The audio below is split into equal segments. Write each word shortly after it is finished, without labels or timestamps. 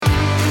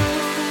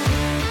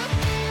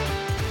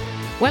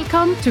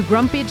Welcome to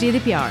Grumpy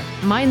GDPR.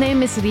 My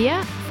name is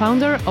Ria,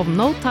 founder of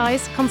No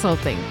Ties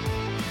Consulting.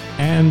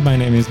 And my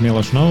name is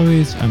Milos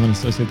Novic. I'm an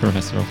associate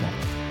professor of law.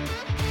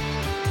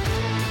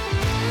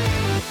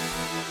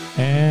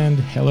 And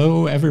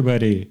hello,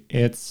 everybody.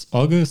 It's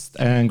August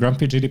and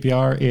Grumpy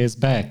GDPR is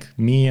back.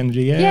 Me and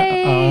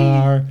Ria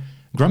are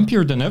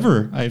grumpier than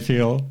ever, I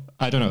feel.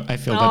 I don't know, I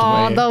feel that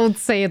way. Oh, don't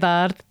say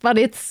that. But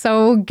it's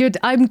so good.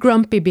 I'm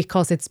grumpy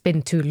because it's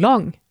been too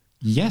long.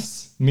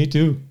 Yes, me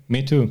too.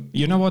 Me too.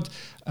 You know what?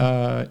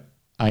 I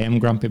am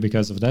grumpy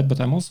because of that, but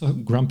I'm also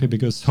grumpy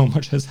because so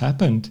much has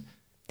happened.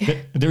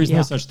 There is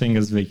no such thing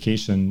as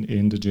vacation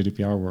in the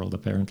GDPR world,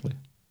 apparently.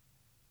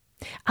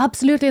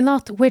 Absolutely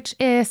not, which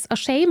is a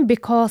shame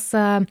because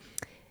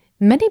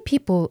many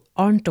people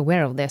aren't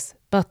aware of this.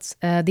 But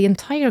the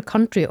entire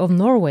country of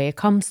Norway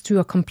comes to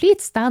a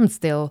complete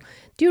standstill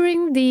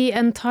during the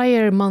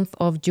entire month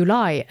of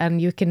July,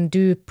 and you can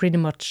do pretty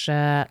much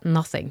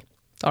nothing.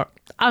 Or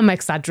I'm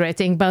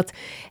exaggerating, but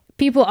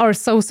people are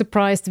so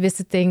surprised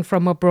visiting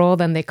from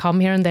abroad and they come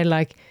here and they're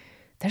like,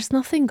 there's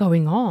nothing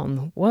going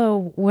on.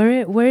 Well,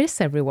 where is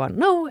everyone?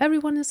 No,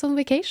 everyone is on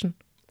vacation,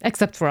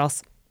 except for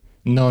us.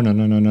 No,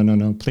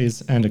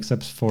 please. And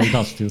except for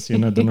Justice,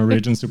 the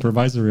Norwegian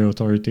Supervisory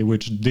Authority,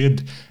 which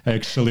did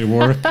actually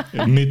work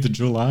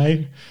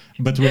mid-July,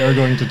 but we are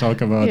going to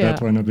talk about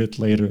that one a bit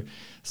later.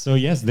 So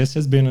yes, this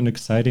has been an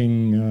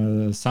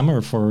exciting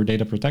summer for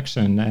data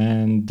protection.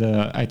 And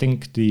I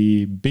think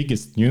the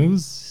biggest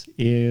news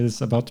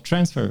is about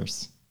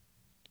transfers.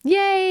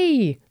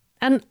 Yay!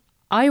 And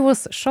I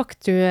was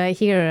shocked to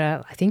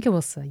hear, I think it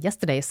was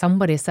yesterday,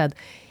 somebody said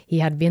he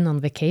had been on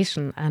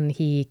vacation and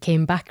he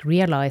came back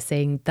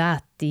realizing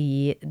that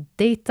the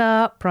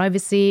data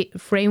privacy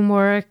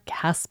framework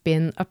has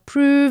been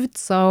approved.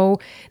 So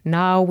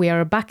now we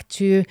are back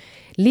to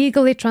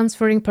legally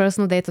transferring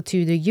personal data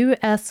to the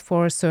US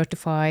for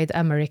certified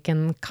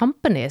American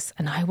companies.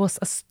 And I was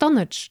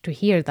astonished to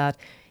hear that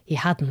he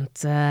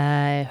hadn't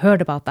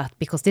heard about that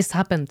because this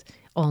happened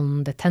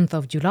on the 10th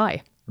of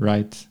July.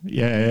 Right.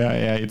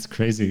 Yeah. It's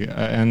crazy.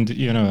 And,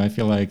 I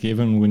feel like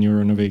even when you're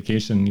on a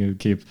vacation, you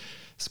keep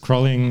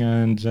scrolling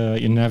and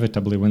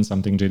inevitably when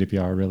something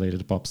GDPR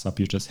related pops up,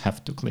 you just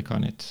have to click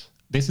on it.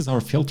 This is our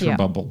filter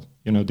bubble.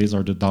 These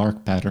are the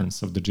dark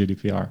patterns of the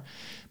GDPR.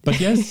 But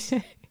yes,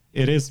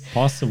 it is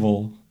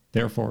possible,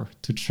 therefore,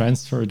 to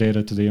transfer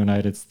data to the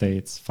United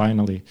States.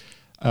 Finally,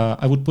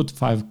 I would put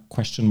 5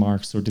 question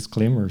marks or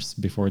disclaimers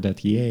before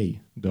that. Yay,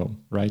 though,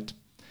 right?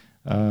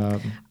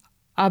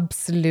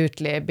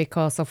 Absolutely,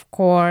 because of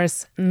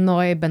course,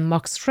 Noib and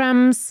Max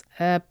Schrems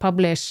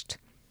published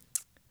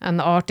an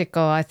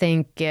article, I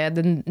think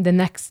the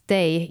next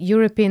day.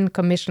 European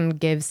Commission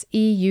gives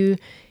EU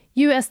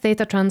US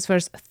data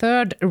transfers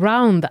third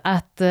round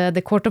at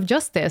the Court of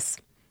Justice.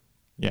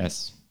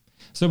 Yes.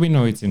 So we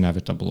know it's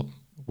inevitable.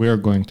 We're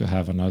going to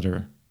have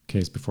another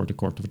case before the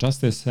Court of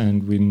Justice,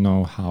 and we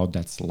know how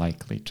that's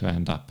likely to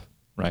end up,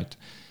 right?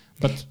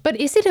 But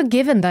is it a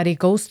given that it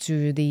goes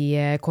to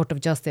the Court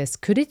of Justice?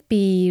 Could it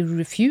be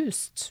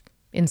refused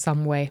in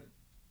some way?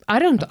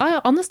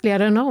 Honestly, I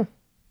don't know.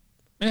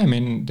 Yeah, I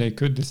mean, they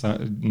could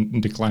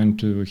decline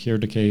to hear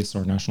the case,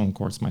 or national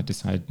courts might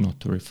decide not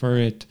to refer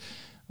it.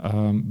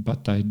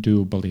 But I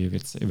do believe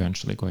it's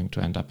eventually going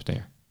to end up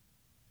there.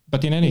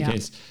 But in any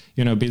case,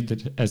 be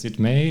it as it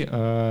may,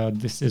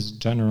 this is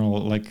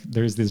general,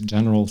 there is this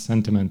general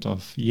sentiment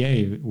of,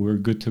 yay, we're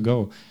good to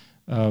go.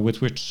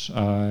 With which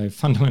I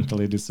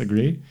fundamentally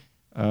disagree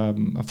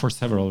for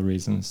several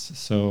reasons.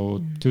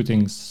 So 2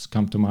 things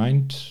come to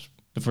mind.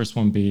 The first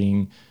one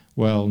being,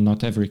 well,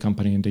 not every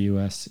company in the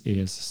US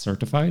is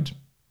certified,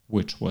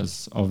 which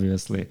was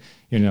obviously,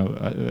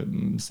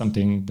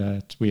 something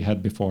that we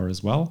had before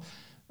as well.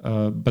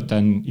 But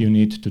then you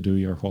need to do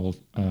your whole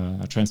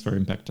transfer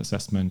impact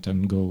assessment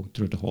and go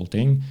through the whole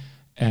thing.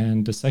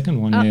 And the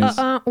second one is...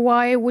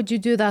 Why would you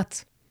do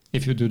that?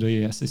 If you do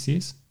the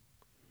SECs.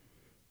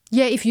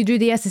 Yeah, if you do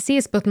the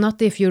SECs, but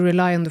not if you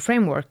rely on the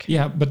framework.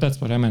 Yeah, but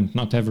that's what I meant.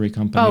 Not every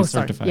company is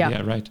certified.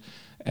 Yeah, right.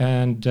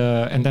 And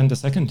then the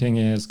second thing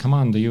is, come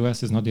on, the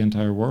US is not the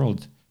entire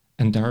world.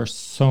 And there are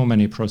so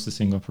many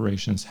processing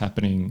operations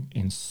happening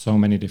in so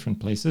many different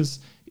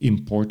places,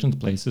 important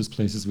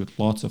places with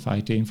lots of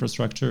IT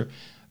infrastructure.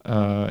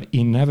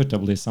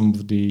 Inevitably, some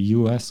of the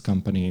US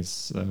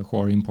companies who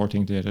are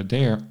importing data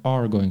there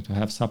are going to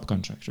have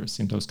subcontractors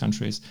in those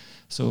countries.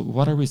 So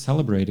what are we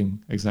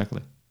celebrating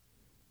exactly?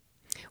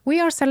 We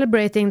are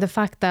celebrating the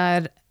fact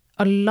that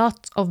a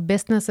lot of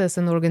businesses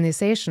and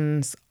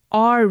organizations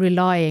are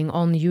relying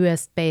on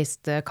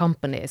US-based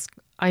companies.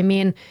 I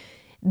mean,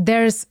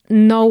 there's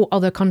no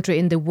other country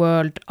in the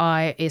world,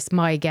 is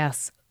my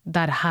guess,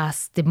 that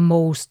has the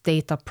most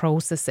data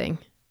processing,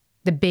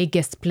 the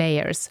biggest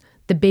players,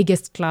 the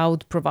biggest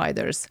cloud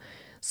providers.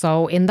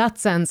 So in that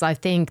sense, I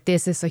think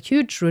this is a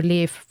huge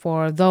relief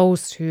for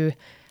those who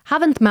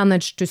haven't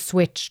managed to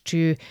switch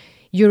to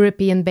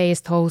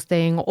European-based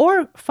hosting,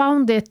 or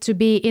found it to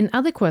be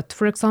inadequate,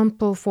 for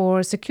example,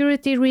 for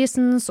security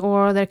reasons,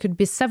 or there could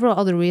be several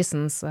other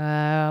reasons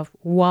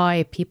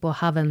why people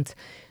haven't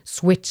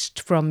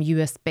switched from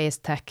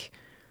US-based tech.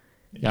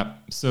 Yeah,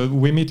 so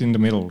we meet in the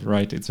middle,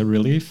 right? It's a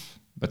relief,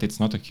 but it's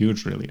not a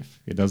huge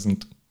relief. It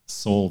doesn't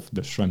solve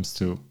the Schrems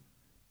 2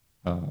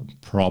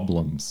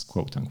 problems,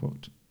 quote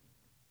unquote.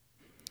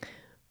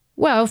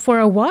 Well, for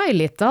a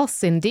while it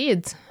does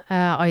indeed.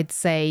 I'd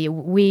say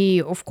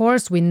of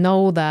course, we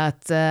know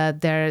that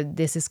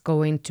this is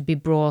going to be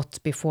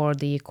brought before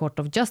the Court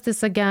of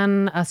Justice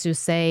again. As you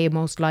say,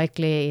 most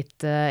likely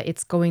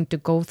it's going to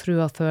go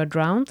through a third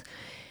round,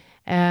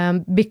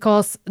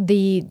 because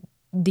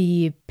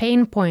the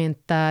pain point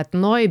that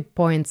Noy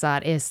points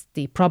at is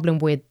the problem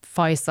with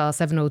FISA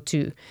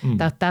 702,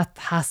 that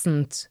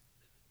hasn't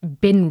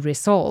been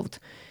resolved.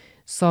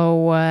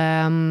 So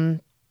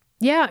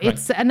yeah,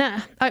 right. And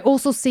I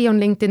also see on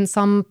LinkedIn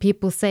some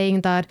people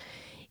saying that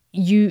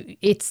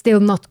it's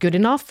still not good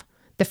enough,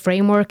 the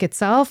framework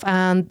itself,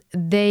 and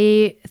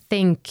they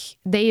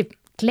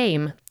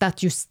claim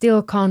that you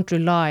still can't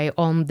rely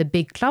on the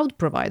big cloud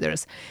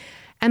providers.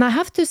 And I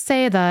have to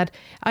say that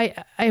I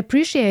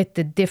appreciate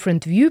the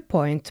different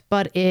viewpoint,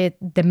 but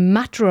the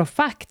matter of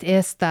fact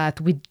is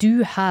that we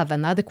do have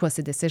an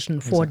adequacy decision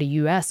for the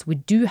US. We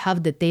do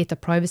have the data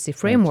privacy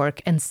framework,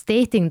 right. And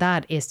stating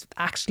that is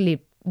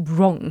actually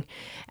wrong.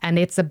 And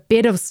it's a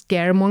bit of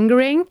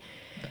scaremongering.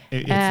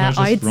 It's not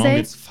just wrong,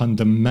 it's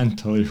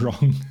fundamentally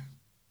wrong.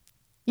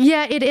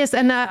 Yeah, it is.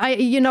 And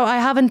I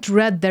haven't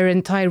read their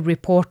entire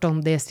report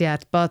on this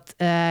yet, but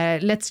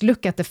let's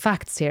look at the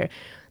facts here.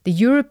 The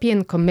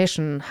European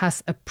Commission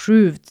has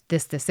approved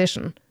this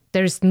decision.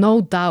 There is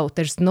no doubt,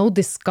 there's no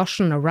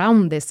discussion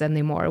around this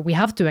anymore. We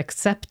have to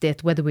accept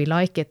it whether we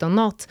like it or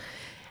not.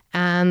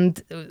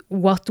 And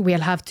what we'll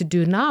have to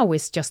do now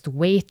is just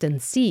wait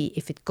and see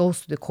if it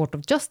goes to the Court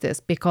of Justice,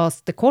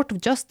 because the Court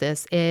of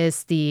Justice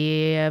is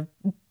the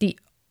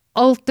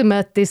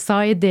ultimate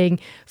deciding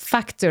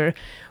factor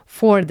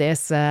for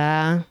this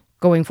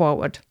going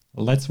forward.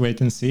 Let's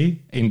wait and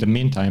see. In the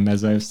meantime,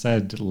 as I've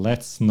said,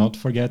 let's not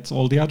forget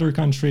all the other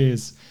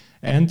countries.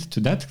 And to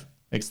that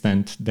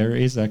extent, there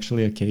is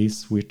actually a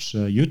case which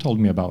you told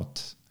me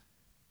about.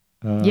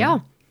 Yeah.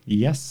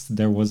 Yes,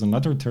 there was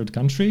another third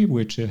country,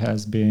 which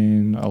has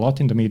been a lot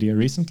in the media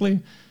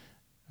recently.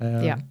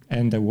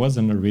 And there was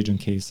a Norwegian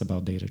case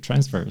about data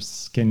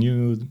transfers. Can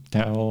you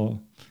tell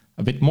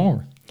a bit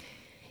more?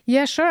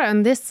 Yeah, sure.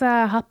 And this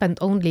happened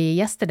only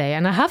yesterday.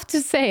 And I have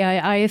to say,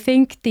 I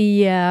think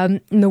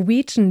the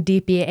Norwegian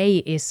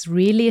DPA is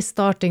really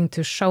starting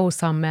to show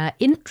some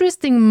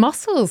interesting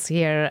muscles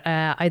here,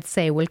 I'd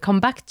say. We'll come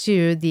back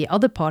to the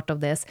other part of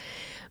this.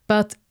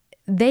 But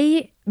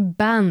they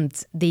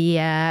banned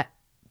the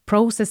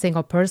processing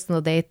of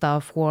personal data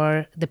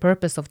for the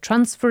purpose of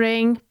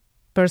transferring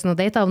personal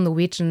data of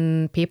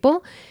Norwegian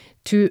people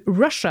to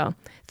Russia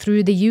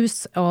through the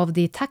use of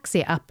the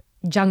taxi app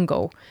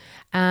Django.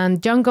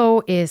 And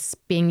Django is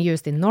being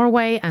used in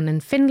Norway and in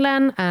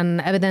Finland,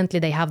 and evidently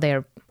they have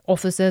their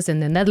offices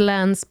in the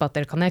Netherlands, but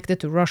they're connected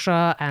to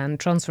Russia and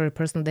transfer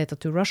personal data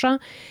to Russia.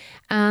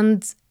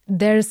 And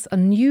there's a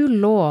new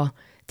law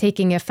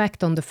taking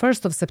effect on the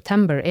 1st of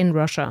September in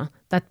Russia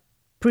that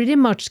pretty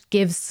much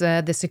gives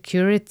the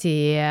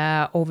security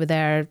over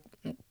there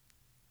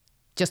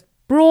just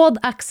broad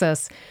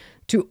access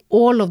to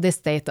all of this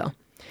data.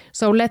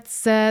 So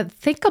let's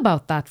think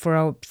about that for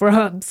a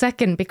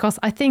second, because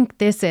I think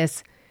this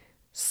is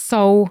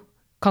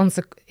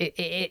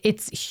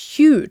it's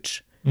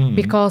huge. Mm-hmm.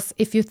 Because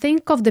if you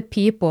think of the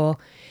people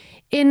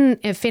in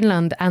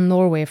Finland and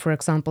Norway, for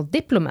example,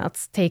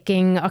 diplomats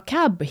taking a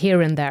cab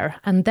here and there,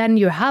 and then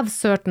you have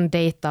certain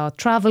data,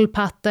 travel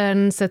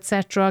patterns,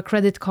 etc.,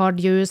 credit card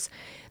use,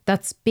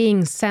 that's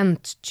being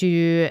sent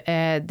to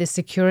the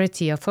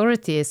security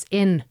authorities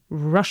in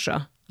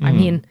Russia. Mm. I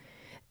mean,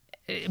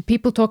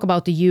 people talk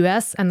about the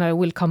US, and I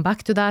will come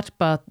back to that,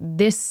 but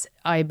this,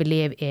 I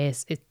believe,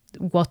 is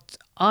what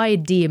I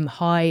deem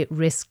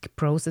high-risk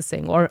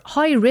processing, or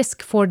high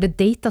risk for the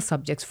data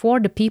subjects,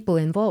 for the people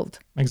involved.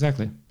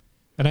 Exactly.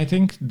 And I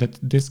think that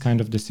this kind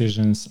of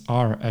decisions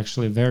are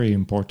actually very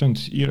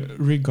important,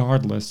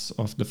 regardless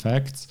of the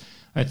facts.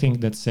 I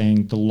think that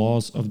saying the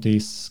laws of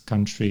this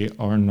country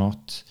are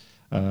not,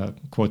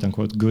 quote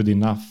unquote, good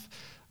enough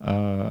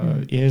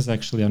is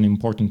actually an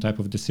important type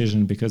of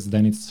decision, because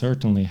then it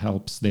certainly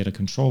helps data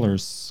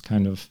controllers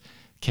kind of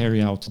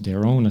carry out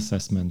their own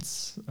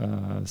assessments.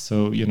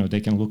 So,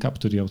 they can look up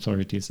to the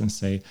authorities and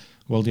say,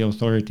 well, the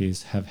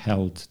authorities have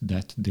held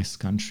that this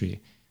country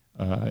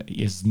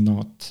it's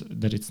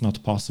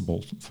not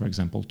possible, for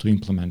example, to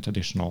implement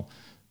additional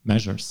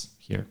measures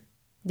here.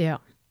 Yeah.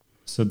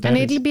 And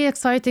it'll be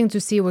exciting to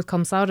see what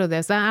comes out of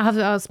this. I have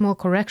a small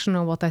correction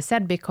on what I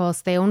said,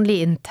 because they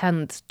only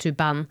intend to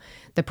ban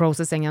the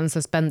processing and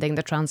suspending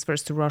the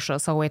transfers to Russia.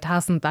 So it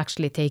hasn't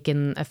actually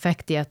taken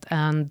effect yet.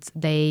 And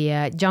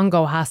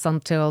Django has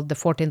until the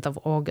 14th of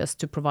August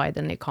to provide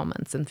any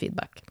comments and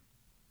feedback.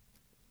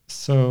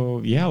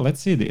 So, yeah, let's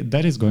see.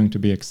 That is going to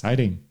be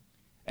exciting.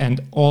 And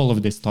all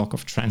of this talk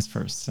of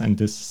transfers and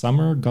this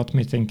summer got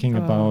me thinking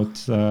about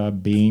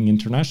being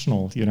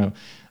international,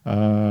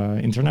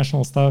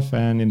 international stuff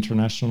and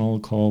international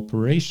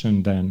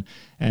cooperation then.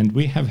 And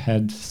we have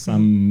had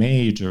some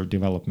major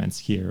developments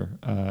here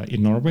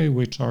in Norway,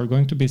 which are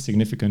going to be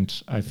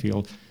significant, I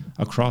feel,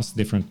 across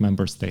different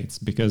member states,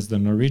 because the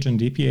Norwegian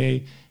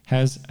DPA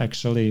has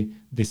actually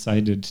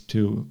decided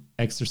to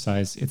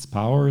exercise its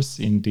powers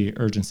in the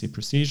urgency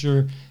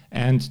procedure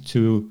and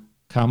to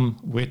come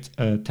with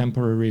a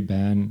temporary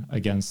ban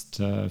against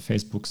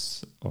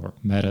Facebook's or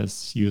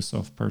Meta's use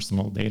of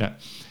personal data,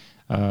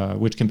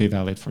 which can be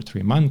valid for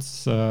 3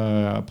 months,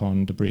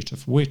 upon the breach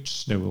of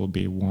which there will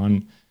be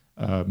 1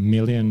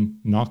 million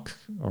NOK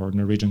or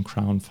Norwegian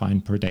crown fine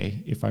per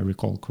day, if I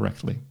recall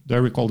correctly. Do I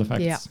recall the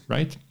facts,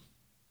 right?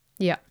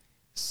 Yeah.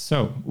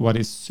 So what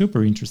is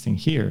super interesting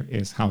here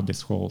is how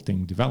this whole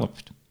thing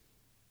developed.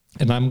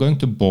 And I'm going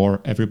to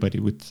bore everybody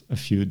with a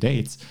few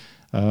dates,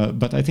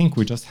 but I think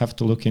we just have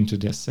to look into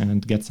this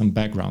and get some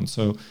background.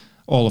 So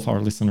all of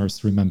our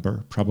listeners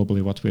remember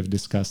probably what we've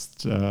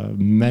discussed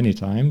many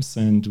times,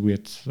 and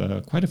with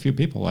quite a few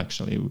people,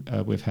 actually.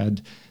 We've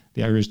had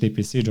the Irish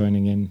DPC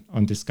joining in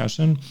on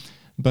discussion,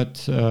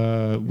 but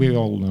we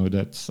all know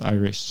that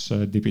Irish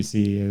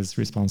DPC is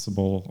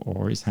responsible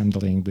or is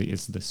handling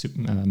is the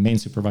main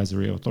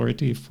supervisory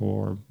authority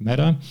for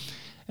Meta.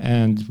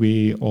 And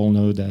we all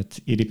know that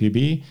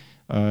EDPB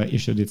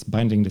issued its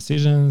binding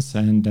decisions,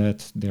 and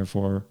that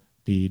therefore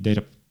the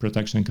Data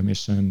Protection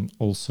Commission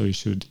also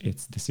issued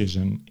its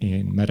decision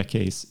in Meta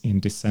case in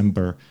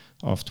December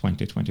of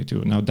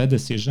 2022. Now, that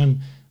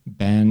decision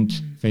banned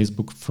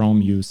Facebook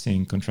from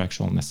using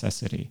contractual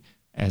necessity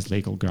as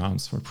legal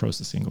grounds for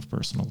processing of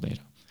personal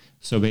data.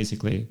 So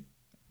basically,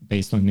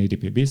 based on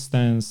EDPB's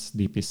stance,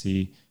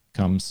 DPC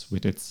comes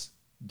with its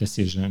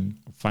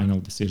final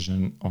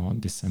decision on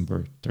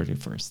December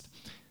 31st.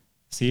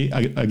 See,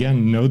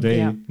 again, no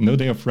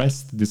day of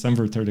rest,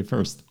 December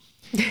 31st.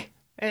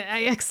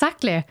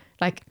 Exactly.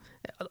 Like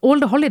all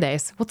the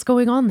holidays. What's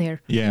going on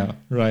here? Yeah,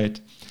 right.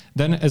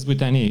 Then, as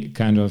with any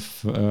kind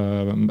of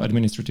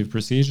administrative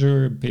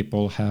procedure,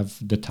 people have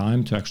the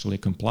time to actually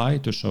comply,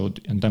 to show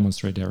and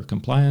demonstrate their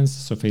compliance.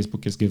 So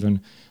Facebook is given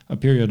a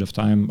period of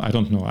time. I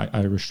don't know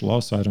Irish law,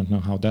 so I don't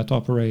know how that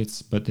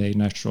operates, but they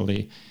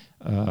naturally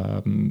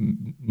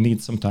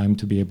need some time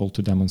to be able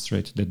to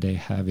demonstrate that they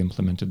have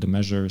implemented the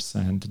measures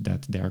and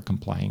that they are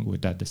complying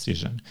with that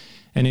decision.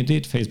 And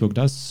indeed, Facebook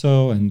does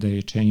so, and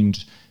they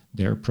change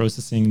their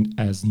processing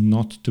as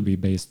not to be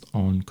based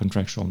on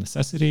contractual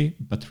necessity,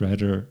 but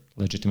rather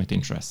legitimate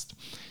interest.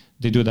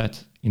 They do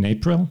that in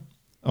April,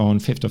 on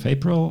 5th of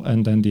April,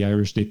 and then the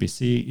Irish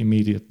DPC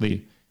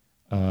immediately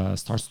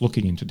starts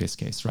looking into this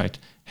case, right?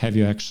 Have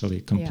you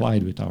actually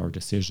complied with our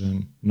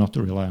decision not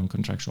to rely on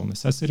contractual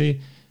necessity?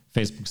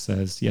 Facebook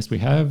says, yes, we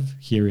have.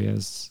 Here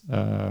is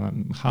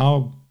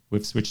how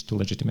we've switched to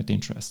legitimate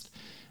interest.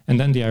 And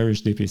then the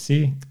Irish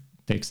DPC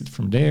takes it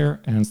from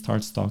there and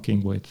starts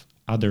talking with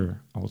other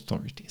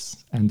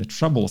authorities. And the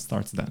trouble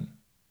starts then.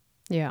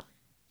 Yeah.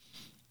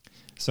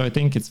 So I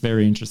think it's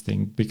very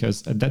interesting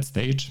because at that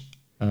stage,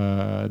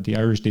 the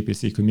Irish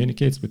DPC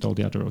communicates with all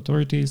the other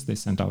authorities. They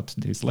send out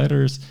these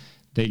letters.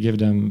 They give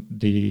them,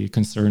 the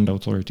concerned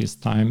authorities,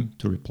 time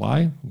to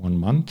reply, 1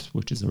 month,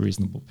 which is a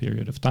reasonable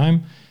period of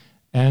time.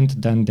 And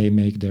then they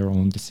make their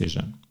own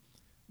decision.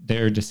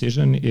 Their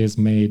decision is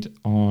made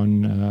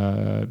on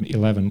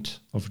 11th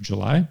of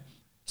July.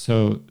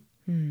 So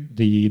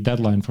the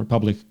deadline for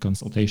public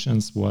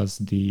consultations was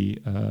the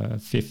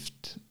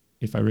 5th,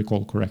 if I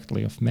recall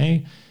correctly, of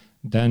May.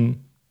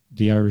 Then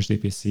the Irish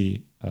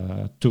DPC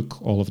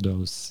took all of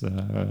those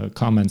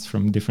comments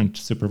from different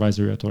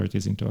supervisory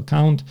authorities into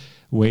account,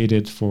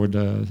 waited for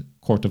the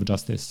Court of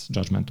Justice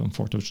judgment on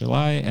 4th of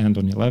July, and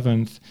on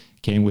 11th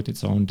came with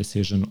its own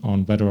decision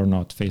on whether or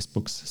not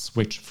Facebook's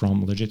switch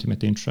from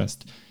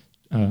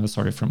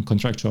from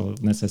contractual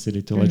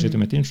necessity to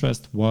legitimate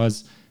interest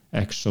was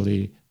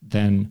actually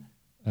then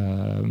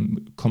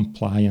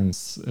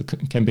compliance,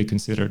 can be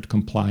considered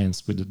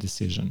compliance with the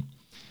decision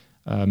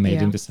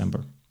made in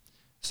December.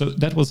 So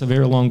that was a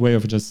very long way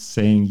of just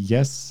saying,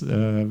 yes,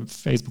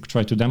 Facebook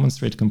tried to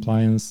demonstrate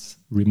compliance,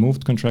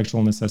 removed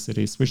contractual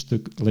necessity, switched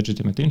to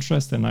legitimate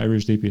interest, and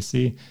Irish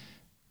DPC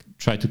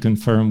tried to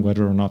confirm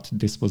whether or not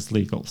this was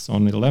legal. So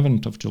on the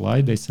 11th of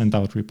July, they sent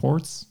out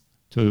reports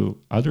to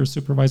other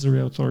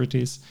supervisory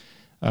authorities,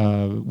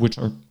 which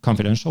are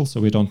confidential, so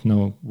we don't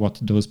know what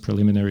those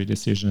preliminary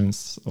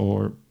decisions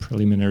or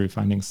preliminary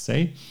findings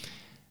say.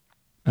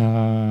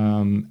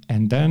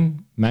 And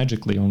then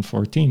magically on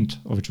 14th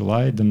of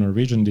July, the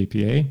Norwegian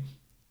DPA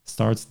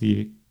starts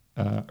the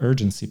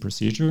urgency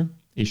procedure,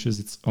 issues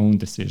its own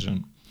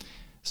decision.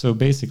 So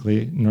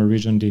basically,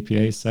 Norwegian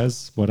DPA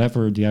says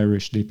whatever the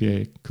Irish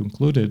DPA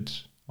concluded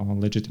on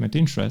legitimate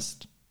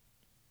interest,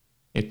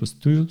 it was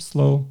too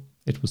slow,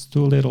 it was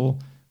too little,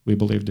 we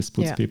believe this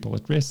puts people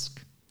at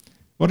risk.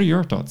 What are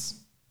your thoughts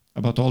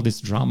about all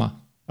this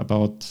drama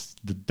about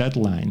the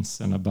deadlines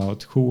and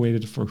about who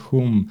waited for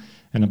whom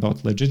and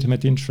about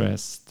legitimate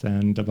interest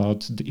and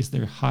about is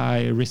there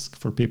high risk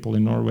for people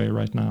in Norway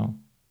right now?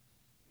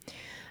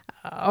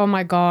 Oh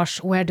my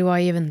gosh, where do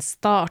I even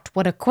start?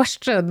 What a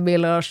question,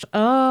 Milos.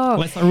 Oh.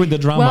 Let's start with the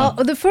drama. Well,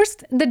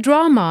 the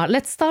drama.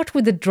 Let's start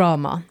with the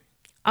drama.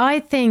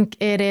 I think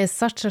it is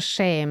such a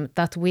shame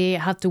that we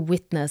had to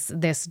witness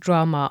this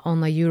drama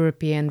on a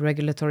European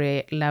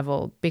regulatory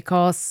level,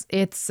 because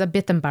it's a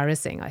bit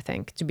embarrassing, I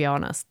think, to be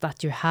honest,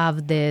 that you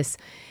have this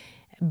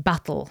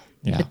battle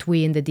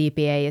between the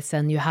DPAs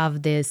and you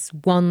have this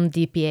one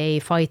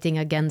DPA fighting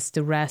against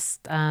the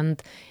rest,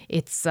 and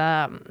it's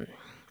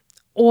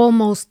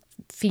almost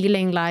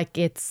feeling like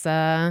it's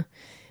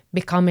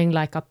becoming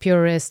like a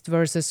purist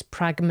versus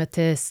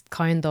pragmatist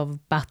kind of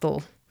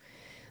battle.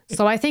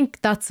 So I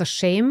think that's a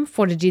shame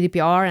for the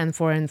GDPR and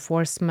for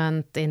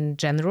enforcement in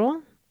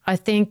general. I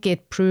think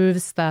it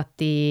proves that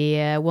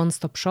the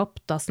one-stop shop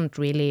doesn't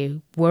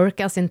really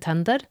work as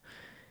intended.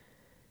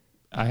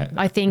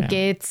 I think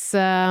it's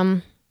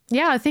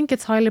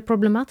highly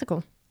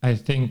problematical. I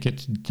think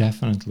it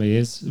definitely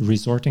is.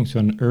 Resorting to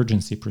an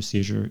urgency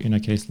procedure in a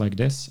case like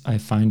this, I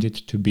find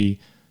it to be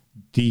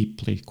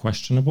deeply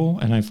questionable,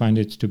 and I find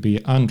it to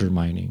be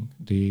undermining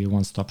the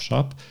one-stop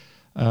shop.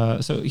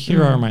 So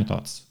here are my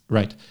thoughts.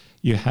 Right.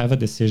 You have a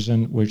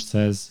decision which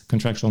says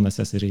contractual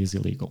necessity is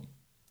illegal.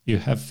 You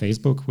have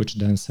Facebook, which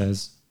then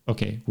says,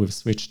 okay, we've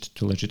switched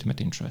to legitimate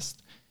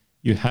interest.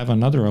 You have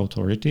another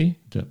authority,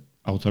 the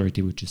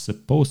authority which is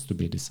supposed to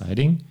be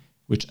deciding,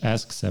 which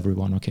asks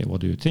everyone, okay,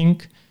 what do you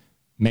think?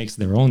 Makes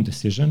their own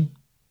decision.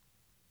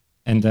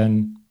 And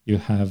then you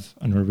have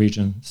a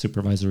Norwegian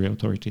supervisory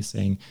authority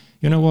saying,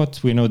 you know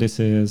what, we know this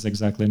is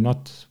exactly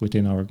not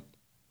within our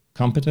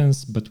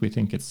competence, but we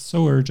think it's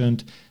so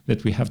urgent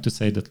that we have to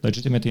say that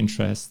legitimate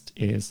interest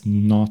is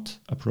not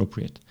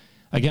appropriate.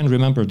 Again,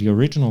 remember the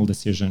original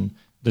decision,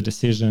 the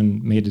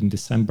decision made in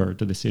December,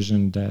 the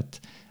decision that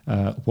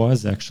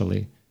was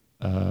actually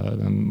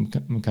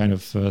kind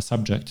of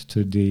subject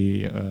to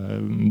the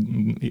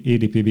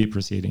EDPB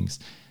proceedings,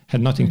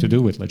 had nothing to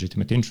do with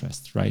legitimate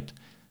interest, right?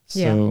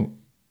 So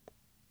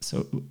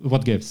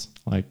what gives?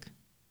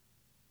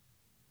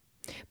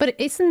 But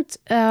isn't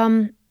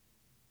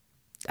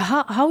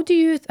how do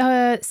you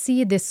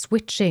see this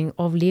switching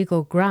of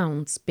legal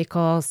grounds?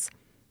 Because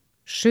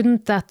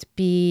shouldn't that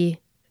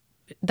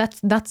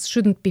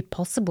shouldn't be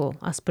possible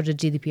as per the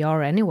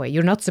GDPR anyway?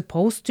 You're not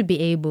supposed to be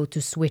able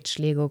to switch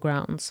legal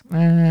grounds.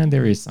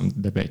 There is some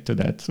debate to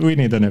that. We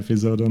need an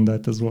episode on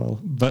that as well.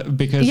 But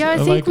because I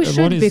think we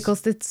should,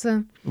 because it's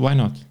why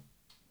not?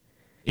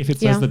 If it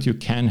says that you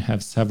can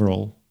have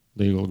several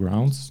legal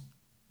grounds,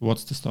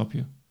 what's to stop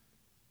you?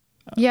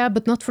 Yeah,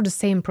 but not for the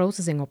same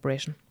processing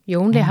operation. You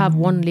only have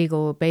one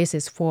legal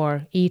basis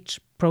for each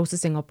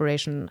processing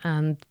operation,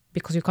 and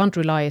because you can't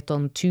rely it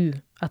on two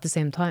at the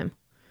same time.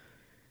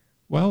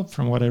 Well,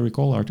 from what I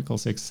recall, Article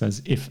 6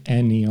 says if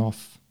any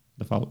of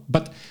the follow.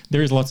 But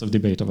there is lots of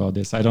debate about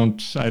this. I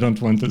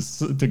don't want us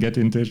to get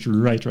into it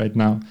right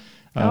now.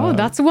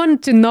 That's one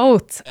to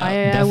note.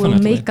 I will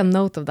make a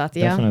note of that.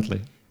 Yeah,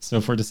 definitely.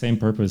 So for the same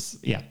purpose,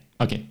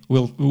 okay,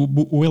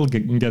 we'll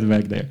get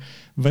back there.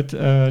 But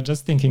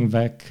just thinking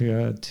back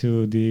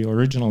to the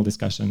original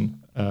discussion,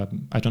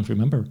 I don't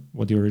remember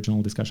what the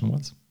original discussion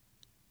was.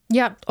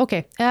 Yeah,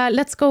 okay.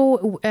 Let's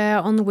go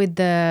on with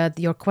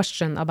your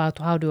question about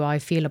how do I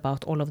feel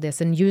about all of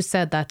this. And you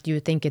said that you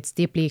think it's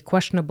deeply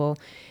questionable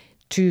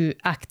to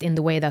act in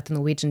the way that the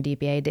Norwegian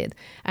DPA did.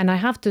 And I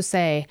have to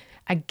say,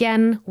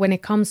 again, when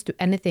it comes to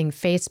anything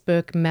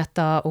Facebook,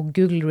 Meta or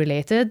Google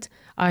related,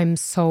 I'm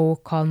so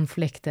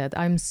conflicted.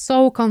 And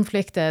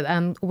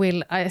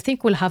I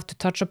think we'll have to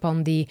touch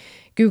upon the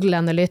Google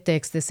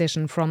Analytics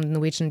decision from the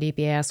Norwegian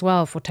DPA as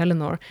well for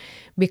Telenor,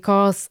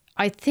 because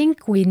I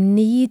think we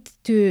need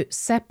to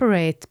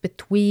separate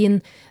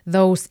between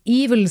those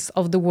evils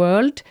of the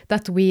world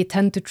that we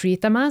tend to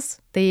treat them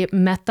as, the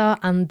Meta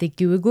and the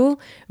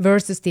Google,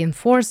 versus the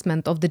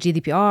enforcement of the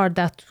GDPR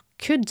that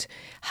could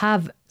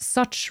have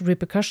such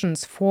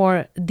repercussions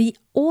for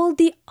all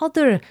the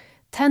other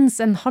tens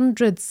and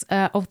hundreds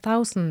of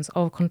thousands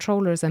of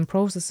controllers and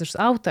processors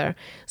out there.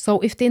 So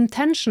if the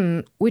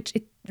intention, which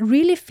it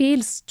really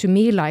feels to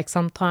me like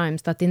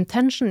sometimes that the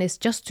intention is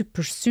just to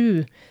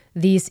pursue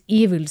these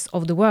evils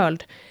of the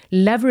world,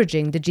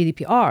 leveraging the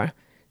GDPR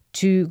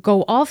to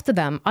go after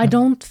them, I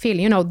don't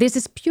feel, this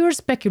is pure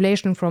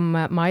speculation from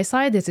my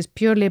side. This is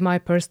purely my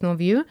personal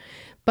view.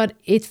 But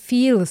it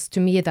feels to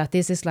me that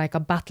this is like a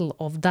battle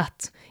of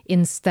that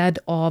instead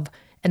of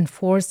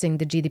enforcing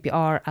the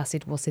GDPR as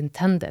it was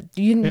intended.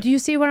 Do you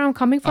see where I'm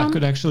coming from? I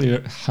could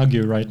actually hug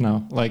you right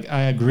now.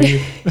 I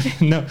agree.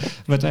 No,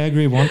 but I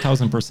agree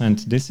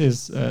 1000%.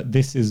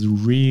 This is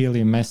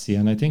really messy.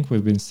 And I think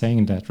we've been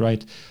saying that,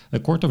 right? The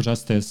Court of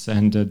Justice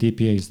and the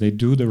DPAs, they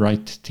do the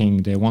right thing.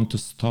 They want to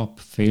stop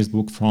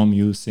Facebook from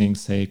using,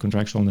 say,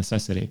 contractual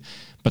necessity.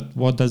 But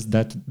what does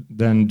that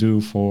then do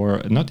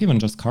for not even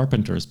just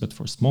carpenters, but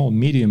for small,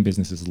 medium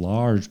businesses,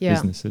 large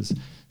businesses?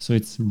 So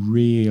it's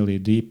really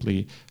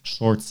deeply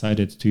short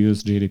short-sighted to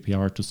use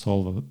GDPR to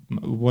solve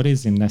what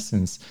is in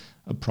essence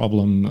a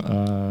problem,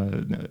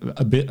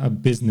 a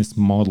business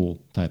model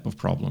type of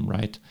problem,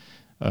 right?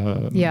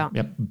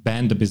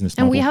 Ban the business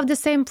model. And we have the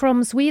same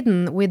from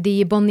Sweden with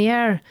the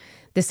Bonnier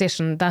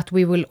decision that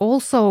we will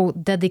also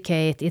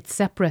dedicate its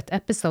separate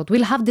episode.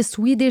 We'll have the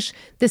Swedish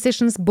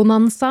decisions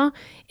bonanza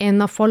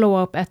in a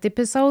follow-up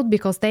episode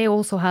because they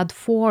also had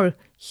 4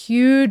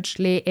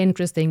 hugely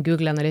interesting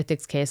Google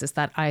Analytics cases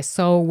that I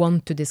so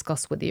want to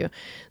discuss with you.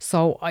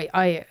 So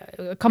I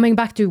coming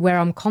back to where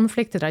I'm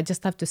conflicted, I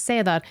just have to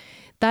say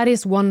that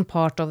is one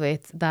part of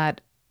it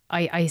that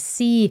I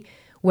see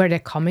where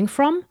they're coming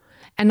from,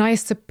 and I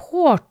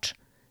support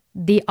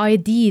the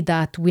idea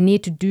that we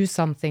need to do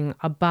something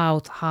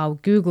about how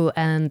Google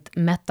and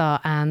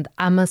Meta and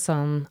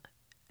Amazon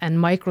and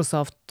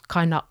Microsoft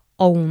kind of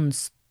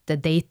owns the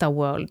data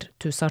world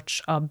to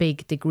such a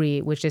big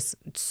degree, which is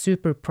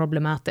super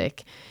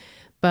problematic.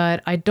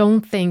 But I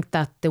don't think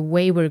that the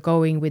way we're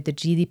going with the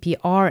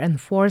GDPR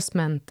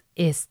enforcement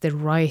is the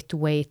right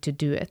way to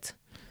do it.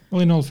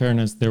 Well, in all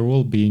fairness, there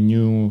will be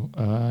new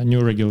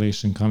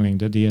regulation coming,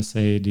 the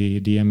DSA, the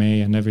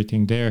DMA, and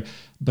everything there.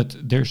 But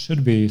there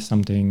should be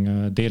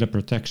something data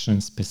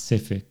protection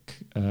specific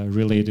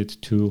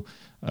related to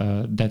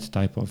that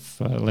type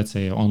of, let's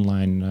say,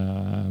 online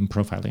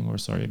profiling or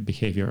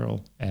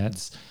behavioral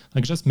ads.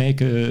 Like just make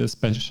a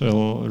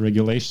special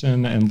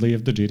regulation and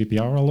leave the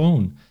GDPR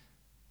alone.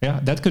 Yeah,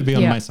 that could be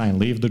on my sign.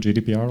 Leave the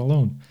GDPR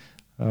alone.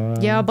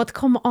 But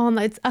come on.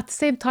 It's, at the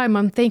same time,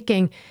 I'm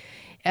thinking,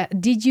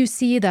 did you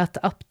see that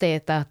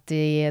update that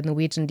the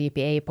Norwegian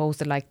DPA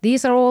posted? Like,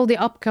 these are all the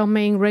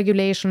upcoming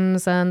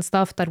regulations and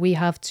stuff that we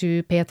have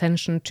to pay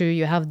attention to.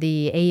 You have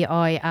the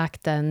AI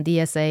Act and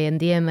DSA and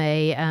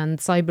DMA and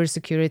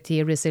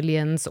cybersecurity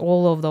resilience,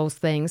 all of those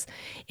things.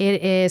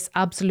 It is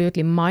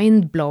absolutely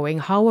mind-blowing.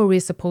 How are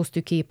we supposed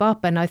to keep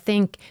up? And I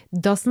think,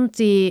 doesn't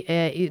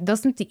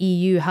the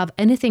EU have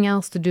anything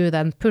else to do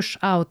than push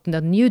out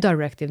the new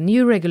directive,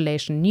 new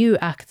regulation, new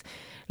act?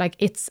 Like,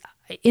 it's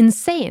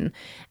insane.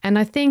 And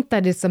I think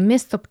that it's a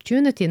missed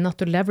opportunity not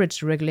to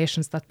leverage the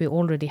regulations that we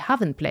already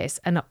have in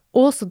place. And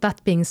also,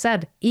 that being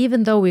said,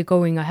 even though we're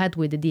going ahead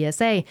with the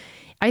DSA,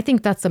 I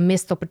think that's a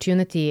missed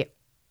opportunity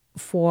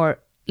for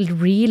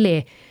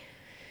really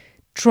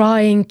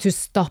trying to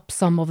stop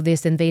some of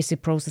this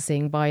invasive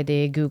processing by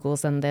the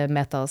Googles and the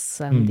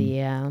Metas and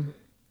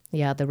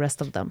the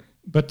rest of them.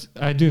 But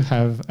I do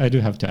have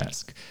to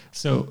ask.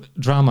 So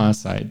drama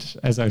aside,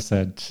 as I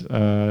said,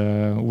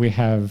 we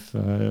have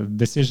a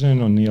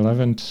decision on the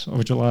 11th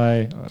of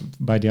July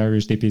by the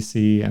Irish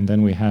DPC, and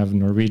then we have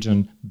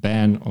Norwegian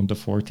ban on the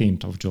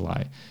 14th of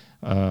July,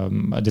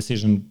 a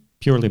decision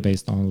purely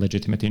based on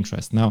legitimate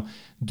interest. Now,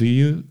 do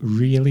you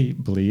really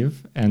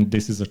believe, and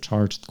this is a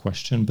charged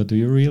question, but do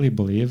you really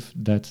believe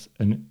that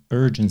an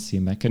urgency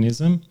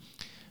mechanism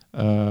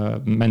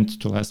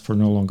meant to last for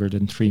no longer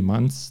than 3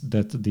 months,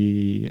 that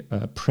the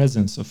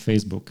presence of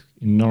Facebook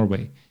in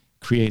Norway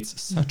creates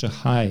such a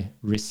high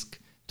risk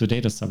to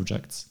data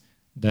subjects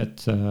that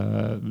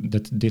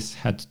that this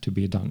had to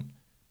be done?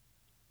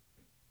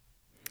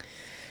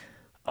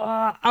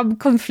 I'm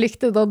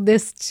conflicted on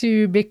this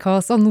too,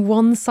 because on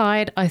one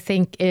side, I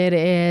think it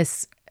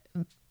is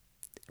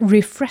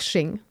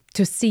refreshing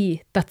to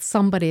see that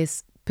somebody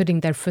is putting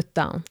their foot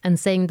down and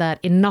saying that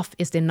enough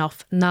is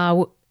enough.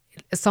 Now,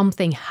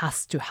 something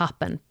has to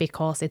happen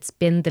because it's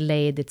been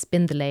delayed,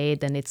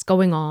 and it's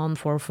going on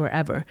for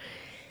forever.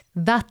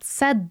 That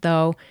said,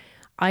 though,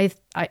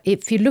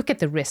 if you look at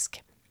the risk,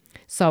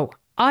 so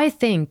I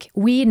think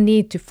we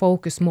need to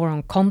focus more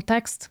on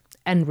context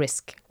and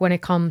risk when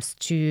it comes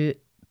to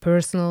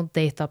personal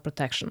data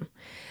protection.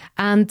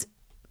 And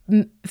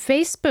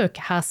Facebook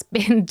has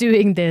been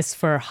doing this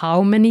for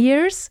how many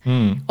years?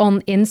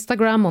 On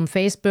Instagram, on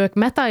Facebook,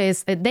 Meta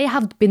they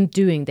have been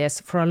doing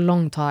this for a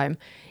long time.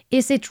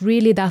 Is it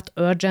really that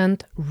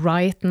urgent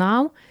right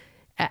now?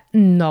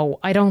 No,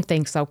 I don't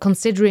think so,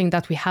 considering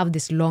that we have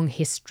this long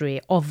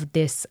history of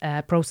this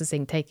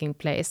processing taking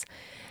place.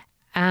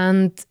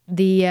 And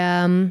the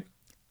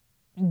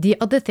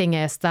other thing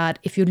is that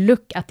if you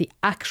look at the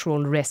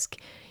actual risk,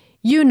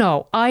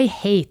 I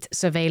hate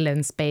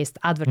surveillance-based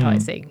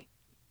advertising.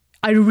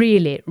 I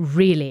really,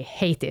 really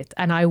hate it.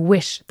 And I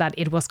wish that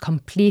it was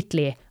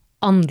completely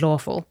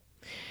unlawful.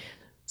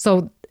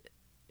 So,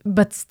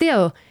 but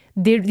still,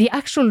 the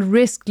actual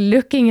risk,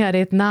 looking at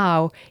it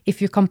now,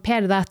 if you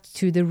compare that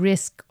to the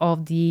risk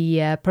of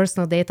the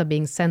personal data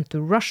being sent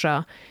to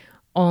Russia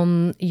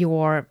on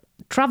your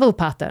travel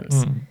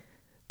patterns,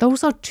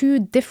 those are 2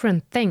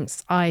 different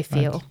things, I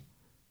feel. Right.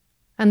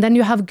 And then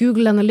you have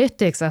Google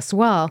Analytics as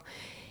well.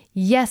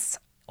 Yes,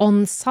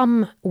 on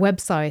some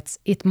websites,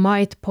 it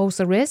might pose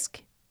a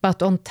risk,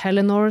 but on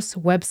Telenor's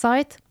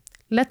website,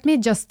 let me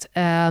just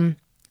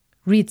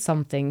read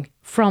something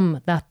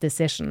from that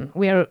decision.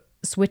 We are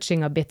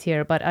switching a bit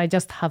here, but I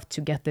just have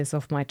to get this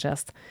off my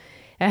chest.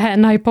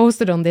 And I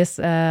posted on this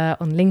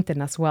on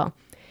LinkedIn as well.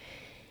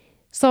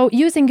 So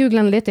using Google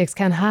Analytics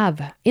can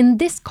have, in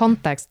this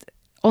context,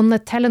 on the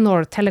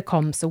Telenor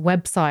Telecom's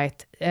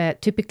website,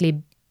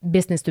 typically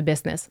business to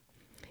business,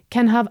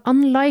 can have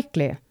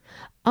unlikely,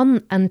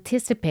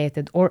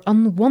 unanticipated, or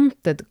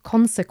unwanted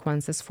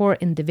consequences for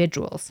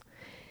individuals.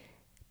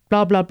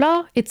 Blah, blah,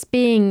 blah. It's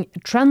being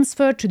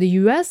transferred to the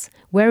US,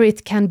 where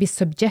it can be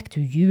subject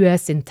to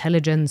US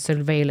intelligence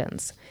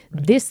surveillance.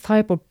 Right. This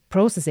type of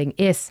processing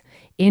is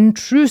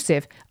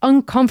intrusive,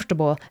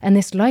 uncomfortable, and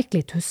is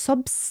likely to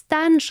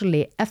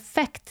substantially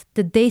affect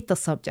the data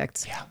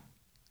subjects. Yeah.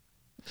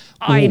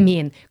 I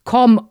mean,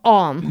 come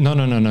on.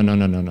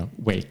 No.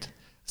 Wait.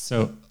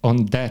 So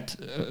on that,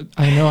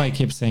 I know I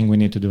keep saying we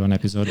need to do an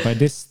episode. By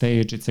this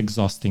stage, it's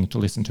exhausting to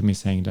listen to me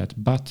saying that.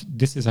 But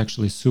this is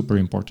actually super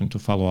important to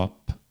follow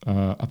up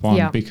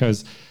upon,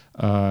 because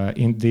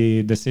in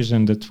the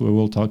decision that we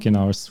will talk in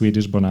our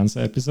Swedish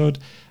Bonanza episode,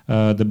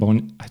 I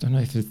don't know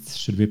if it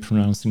should be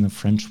pronounced in a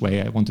French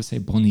way. I want to say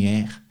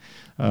Bonnière.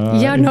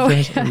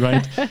 French,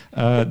 right?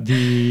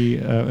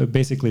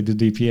 Basically, the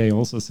DPA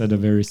also said a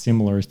very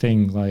similar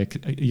thing.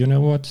 Like, you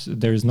know what?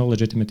 There is no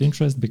legitimate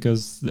interest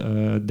because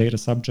data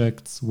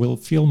subjects will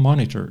feel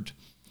monitored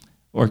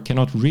or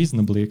cannot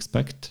reasonably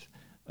expect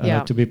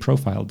to be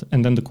profiled.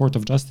 And then the Court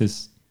of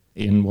Justice,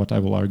 in what I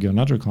will argue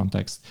another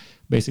context,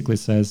 basically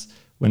says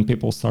when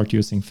people start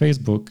using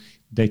Facebook,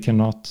 they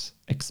cannot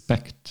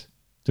expect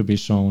to be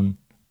shown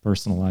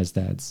personalized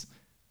ads.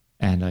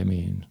 And I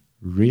mean,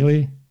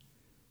 really?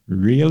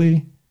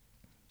 Really?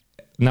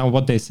 Now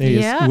what they say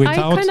is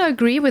without... I kind of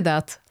agree with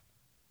that.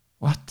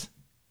 What?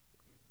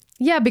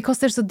 Yeah, because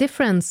there's a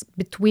difference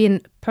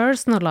between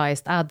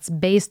personalized ads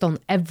based on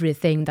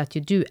everything that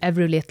you do,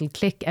 every little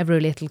click, every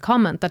little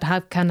comment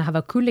that can have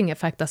a cooling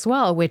effect as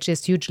well, which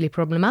is hugely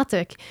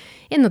problematic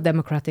in a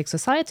democratic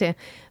society,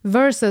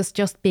 versus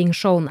just being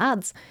shown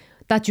ads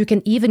that you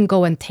can even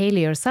go and tailor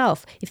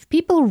yourself. If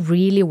people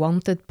really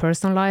wanted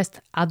personalized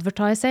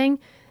advertising,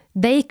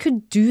 they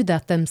could do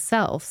that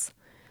themselves.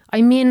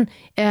 I mean,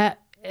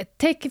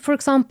 take, for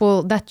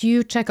example, that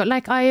you check out,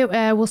 like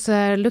I was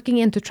looking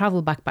into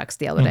travel backpacks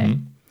the other day.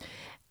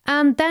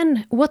 And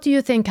then what do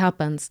you think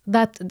happens?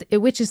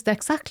 Which is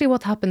exactly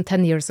what happened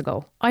 10 years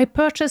ago. I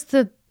purchased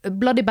a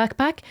bloody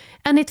backpack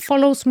and it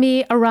follows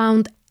me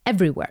around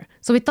everywhere.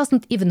 So it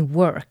doesn't even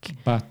work.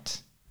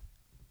 But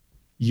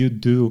you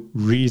do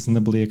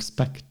reasonably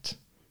expect.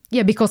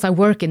 Yeah, because I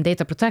work in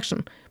data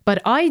protection.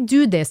 But I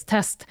do this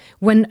test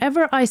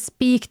whenever I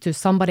speak to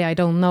somebody I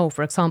don't know,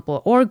 for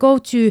example, or go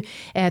to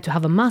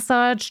have a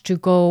massage, to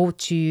go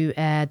to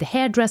the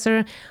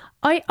hairdresser.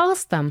 I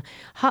ask them,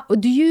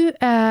 did you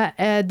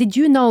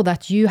know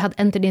that you had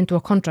entered into a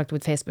contract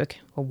with Facebook?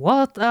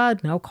 What?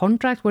 No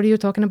contract? What are you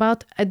talking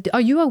about? Are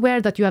you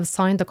aware that you have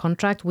signed a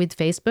contract with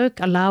Facebook,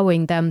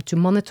 allowing them to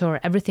monitor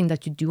everything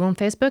that you do on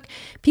Facebook?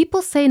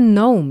 People say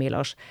no,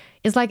 Milos.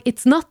 It's like,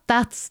 it's not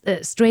that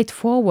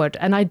straightforward.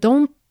 And I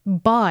don't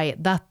buy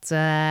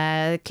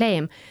that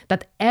claim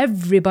that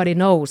everybody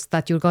knows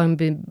that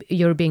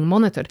you're being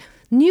monitored.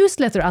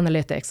 Newsletter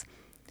analytics.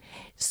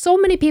 So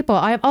many people,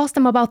 I've asked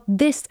them about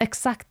this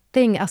exact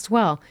thing as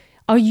well.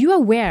 Are you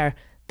aware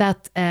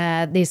that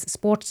these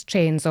sports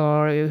chains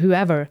or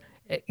whoever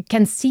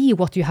can see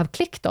what you have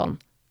clicked on?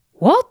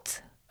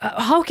 What?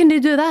 How can they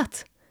do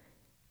that?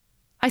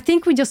 I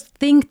think we just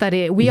think that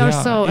we are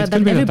so, that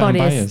everybody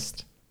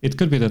is... It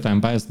could be that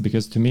I'm biased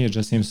because to me it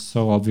just seems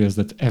so obvious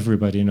that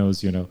everybody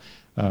knows,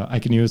 I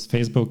can use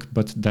Facebook,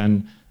 but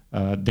then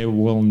they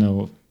will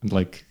know,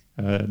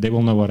 they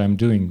will know what I'm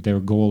doing. Their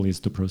goal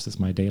is to process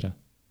my data.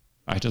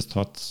 I just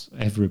thought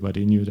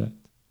everybody knew that.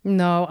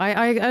 No,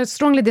 I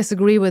strongly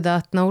disagree with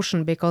that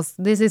notion, because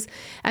this is,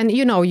 and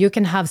you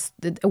can have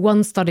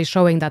one study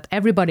showing that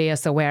everybody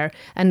is aware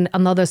and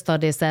another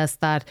study says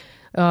that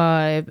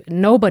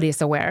nobody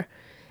is aware.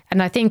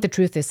 And I think the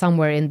truth is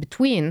somewhere in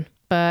between.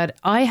 But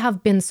I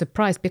have been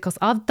surprised because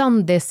I've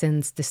done this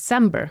since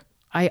December.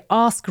 I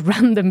ask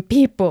random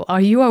people,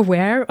 are you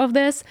aware of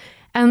this?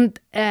 And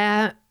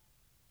I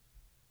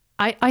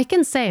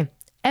can say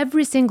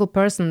every single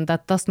person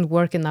that doesn't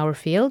work in our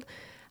field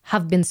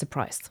have been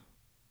surprised.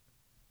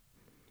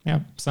 Yeah,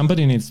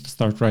 somebody needs to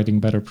start writing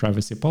better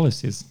privacy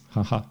policies.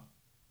 Haha.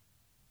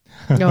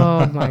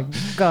 Oh my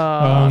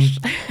gosh.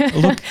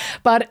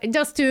 But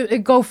just to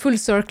go full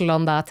circle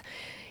on that,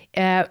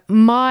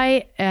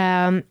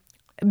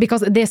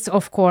 because this,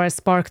 of course,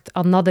 sparked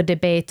another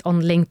debate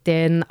on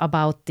LinkedIn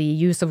about the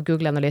use of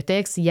Google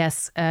Analytics.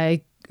 Yes,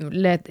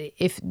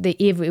 if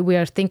we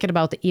are thinking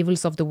about the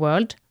evils of the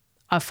world,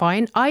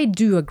 fine. I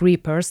do agree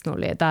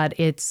personally that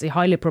it's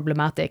highly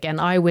problematic,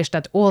 and I wish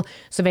that all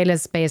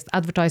surveillance-based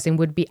advertising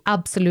would be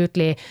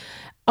absolutely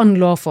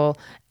unlawful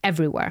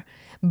everywhere.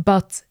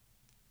 But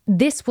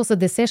this was a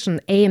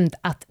decision aimed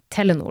at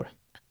Telenor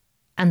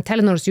and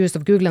Telenor's use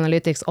of Google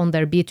Analytics on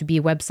their B2B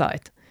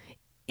website.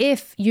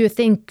 If you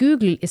think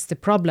Google is the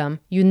problem,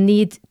 you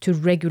need to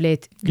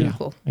regulate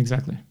Google. Yeah,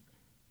 exactly.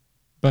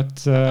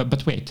 But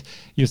wait,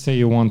 you say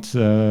you want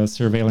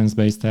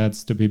surveillance-based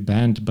ads to be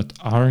banned, but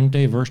aren't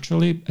they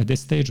virtually at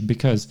this stage?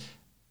 Because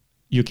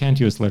you can't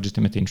use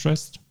legitimate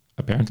interest,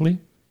 apparently.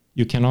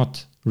 You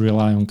cannot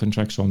rely on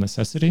contractual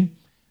necessity.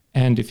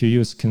 And if you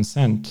use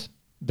consent,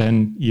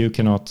 then you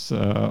cannot,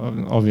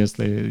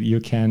 obviously, you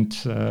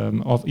can't,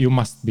 you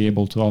must be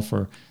able to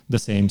offer the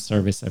same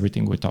service,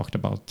 everything we talked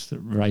about,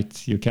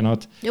 right? You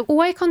cannot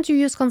Why can't you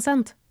use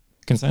consent?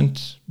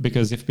 consent,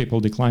 because if people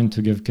decline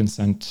to give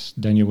consent,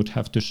 then you would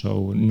have to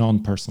show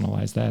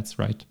non-personalized ads,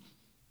 right?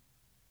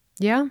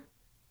 Yeah.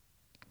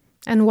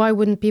 And why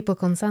wouldn't people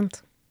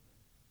consent?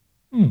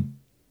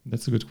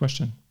 That's a good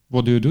question.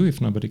 What do you do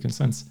if nobody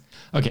consents?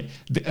 Okay,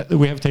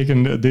 we have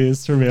taken the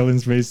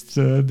surveillance-based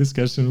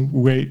discussion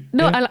way.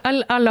 No,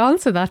 I'll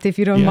answer that if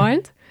you don't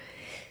mind.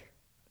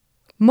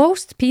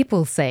 Most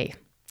people say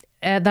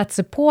that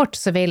support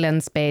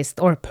surveillance-based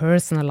or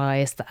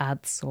personalized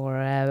ads or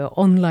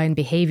online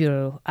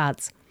behavioral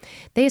ads.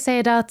 They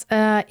say that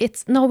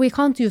we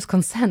can't use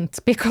consent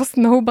because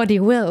nobody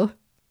will.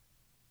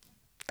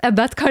 And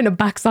that kind of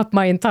backs up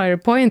my entire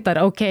point that,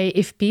 okay,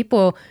 if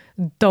people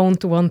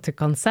don't want to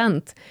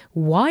consent,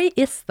 why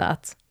is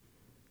that?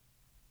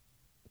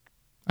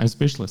 I'm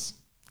speechless.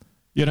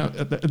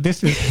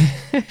 This is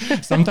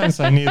sometimes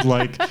I need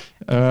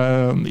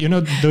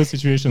those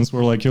situations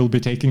where you'll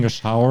be taking a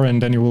shower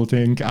and then you will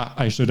think,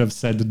 I should have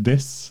said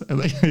this.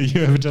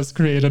 You have just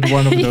created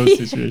one of those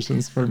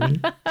situations for me.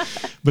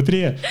 But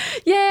Ria,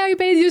 I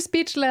made you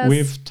speechless.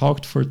 We've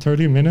talked for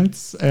 30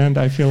 minutes and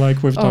I feel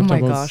like we've talked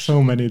about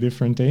so many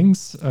different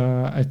things.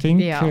 I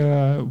think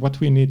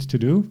what we need to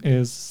do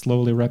is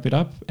slowly wrap it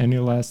up. Any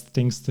last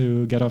things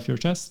to get off your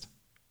chest?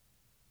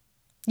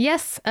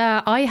 Yes,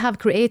 I have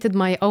created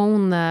my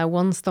own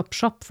one-stop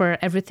shop for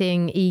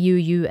everything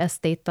EU-US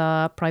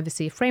data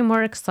privacy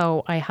framework.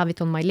 So I have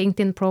it on my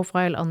LinkedIn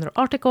profile under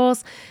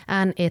articles,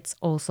 and it's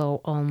also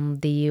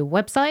on the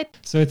website.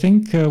 So I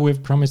think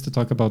we've promised to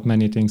talk about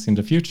many things in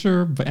the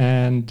future,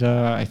 and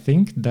I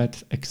think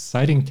that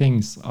exciting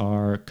things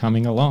are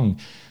coming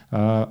along.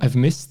 I've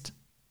missed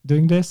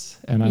doing this,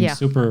 and I'm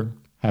super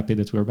happy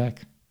that we're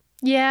back.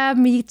 Yeah,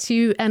 me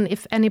too. And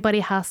if anybody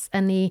has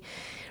any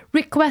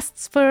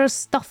requests for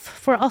stuff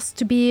for us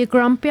to be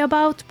grumpy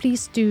about,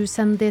 please do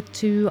send it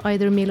to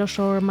either Milos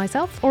or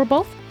myself, or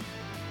both.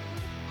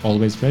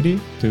 Always ready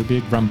to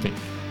be grumpy.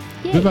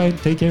 Yay. Goodbye,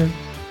 take care.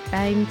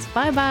 Thanks,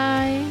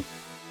 bye-bye.